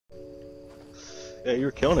Yeah, you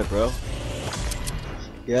were killing it, bro.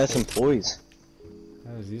 You had some poise.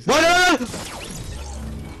 What?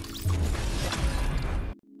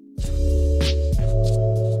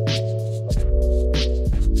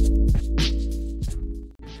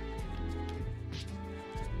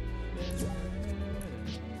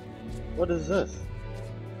 What is this?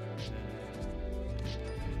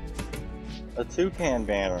 A toucan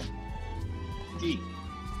banner. Gee,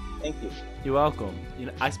 thank you. You're welcome. You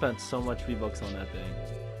know, I spent so much V-Bucks on that thing.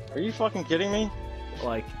 Are you fucking kidding me?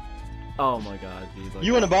 Like, oh my god, dude. Like,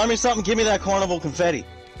 You wanna buy me something? Give me that carnival confetti.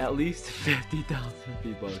 at least 50,000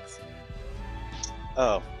 V-Bucks.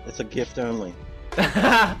 Oh, it's a gift only.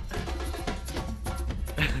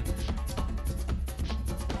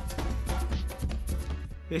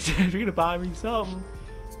 They said, if you're gonna buy me something,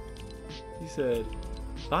 he said,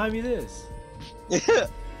 buy me this. Yeah.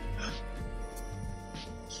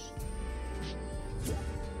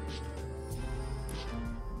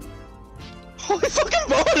 Oh, he fucking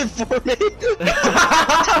bought it for me!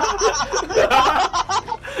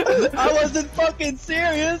 I wasn't fucking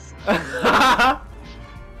serious!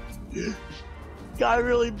 Guy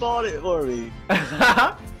really bought it for me.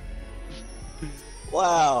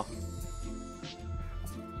 Wow.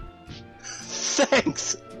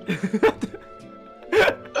 Thanks!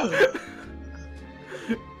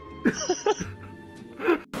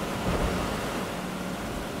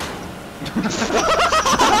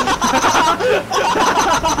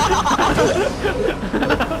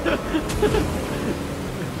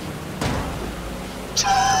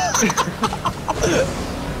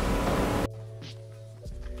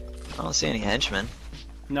 I don't see any henchmen.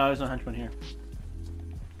 No, there's no henchman here.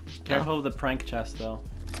 Careful with the prank chest, though.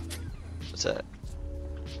 What's that?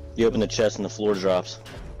 You open the chest and the floor drops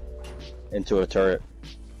into a turret.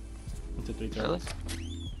 Into 3 Really? turrets.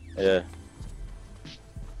 Yeah.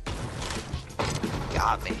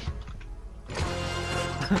 Got me.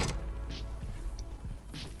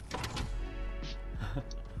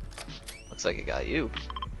 Looks like it got you.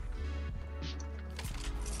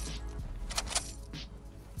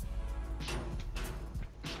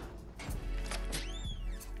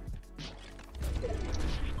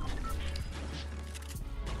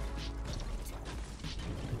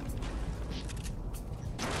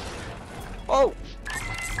 Oh!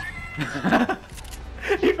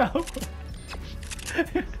 He fell.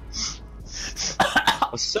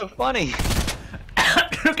 What's so funny?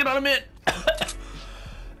 Get on a minute.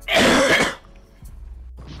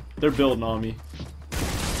 They're building on me.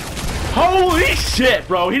 Holy shit,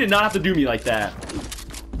 bro! He did not have to do me like that.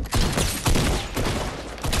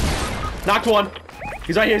 Knocked one.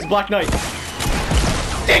 He's right here. He's a Black Knight.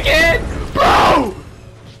 Dig it, bro!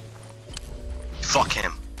 Fuck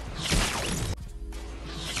him.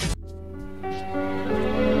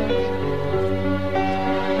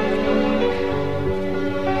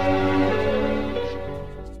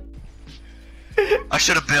 I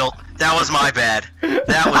should have built. That was my bad.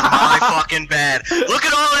 That was my fucking bad. Look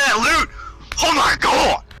at all that loot! Oh my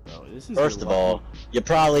god! Bro, this is First of all, you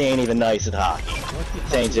probably ain't even nice at hockey.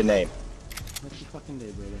 Change your name. lucky fucking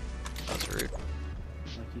day, brother. That's rude.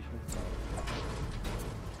 Lucky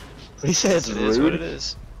fucking He says It rude. is what it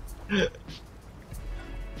is. Yeah,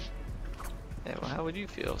 well, how would you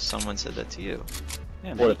feel if someone said that to you?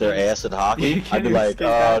 yeah, What if they're ass at hockey? You can't I'd be even like, skate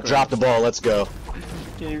backwards. drop the ball, let's go.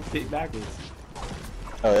 Can't even skate backwards.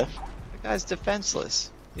 Oh yeah? The guy's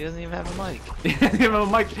defenseless. He doesn't even have a mic. Give him a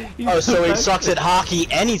mic. He's Oh, so he defenseless. sucks at hockey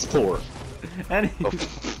and he's poor. And he's...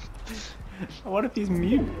 What if he's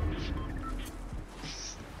mute?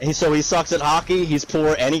 So he sucks at hockey, he's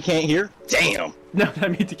poor, and he can't hear? Damn! No,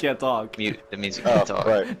 that means he can't talk. Mute. That means you Oh, can't talk.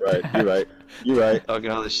 right. You're right. You're right.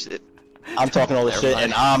 Talking all this shit. I'm talking all this Never shit, mind.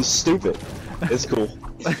 and I'm stupid. It's cool.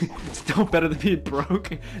 Still better than being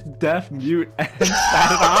broke, deaf, mute, and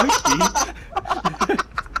bad at hockey.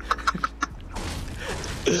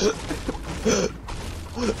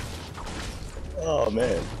 Oh,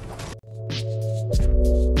 man.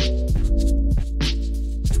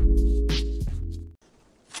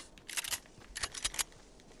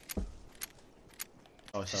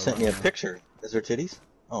 Oh, She sent me a picture. Is her titties?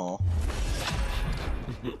 Oh.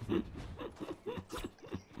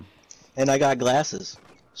 And I got glasses.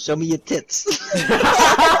 Show me your tits.